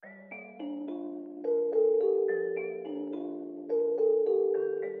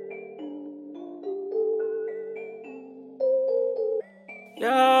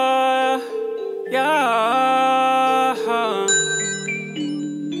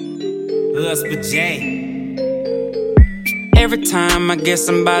Husband J. Every time I get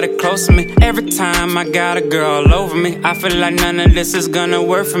somebody close to me, every time I got a girl all over me, I feel like none of this is gonna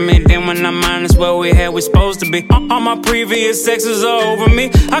work for me. Then when I'm honest, what we had, we supposed to be. All my previous sexes are over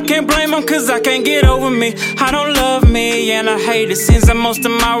me. I can't blame them cause I can't get over me. I don't love me and I hate it. Seems that most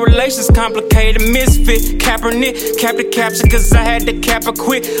of my relations complicated. Misfit, Kaepernick, cap the caption cause I had to cap or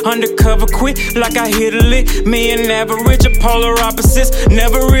quit. Undercover quit like I hit a lick. Me and average are polar opposites.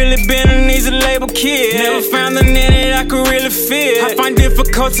 Never really been an easy label kid. Never found the net I could really feel. I find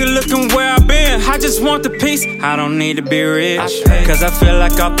difficulty looking where I've been. I just want the peace. I don't need to be rich, cause I feel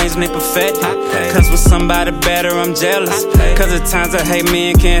like all things need perfected. Cause with somebody better I'm jealous. Cause at times I hate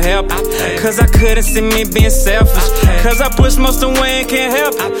me and can't help it. Cause I couldn't see me being selfish. Cause I push most away and can't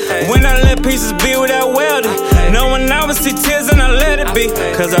help it. When I let pieces be without welding, no one always see tears and I let it be.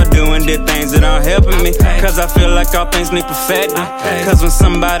 Cause I do and did things that aren't helping me. Cause I feel like all things need perfecting. Cause when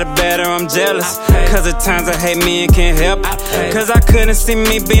somebody better I'm jealous. Cause at times I hate me and can't help it. Cause I couldn't see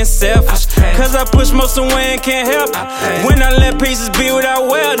me being selfish. Cause I push most away and can't help it. When I let pieces be without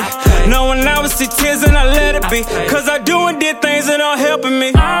welding, no one always see tears and I let it be. Cause I do and did things that aren't helping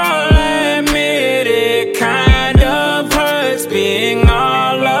me. I'll admit it kind of hurts being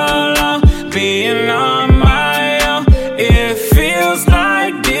all alone, being on my own. It feels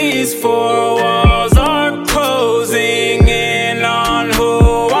like these four walls are closing in on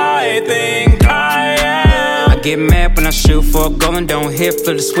who I think I am. I get mad when I shoot for a goal and don't hit,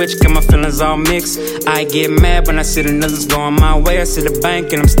 flip the switch, got my feelings all mixed. I get mad when I see the others going my way. I see the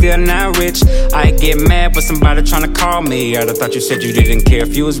bank and I'm still not rich. I get mad when somebody tryna call me out. I thought you said you didn't care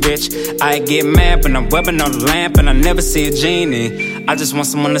if you was rich. I get mad when I'm webbing on the lamp and I never see a genie. I just want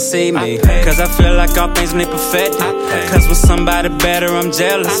someone to see me. Cause I feel like all things need perfected. Cause with somebody better I'm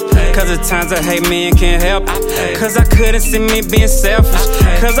jealous. Cause at times I hate me and can't help it. Cause I couldn't see me being selfish.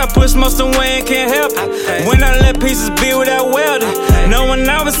 Cause I push most away and can't help it. When I let pieces be without welding, no one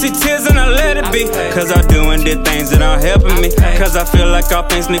always see tears and I let it be. Cause I do and did things that aren't helping me. Cause I feel like all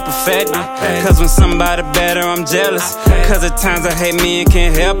things need perfecting. Cause when somebody better I'm jealous. Cause at times I hate me and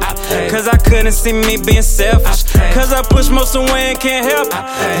can't help it. Cause I couldn't see me being selfish. Cause I push most away and can't help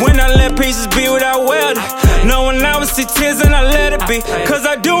it. When I let pieces be without welding, no one always see tears and I let it be. Cause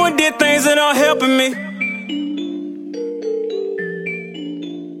I do and did things that aren't helping me.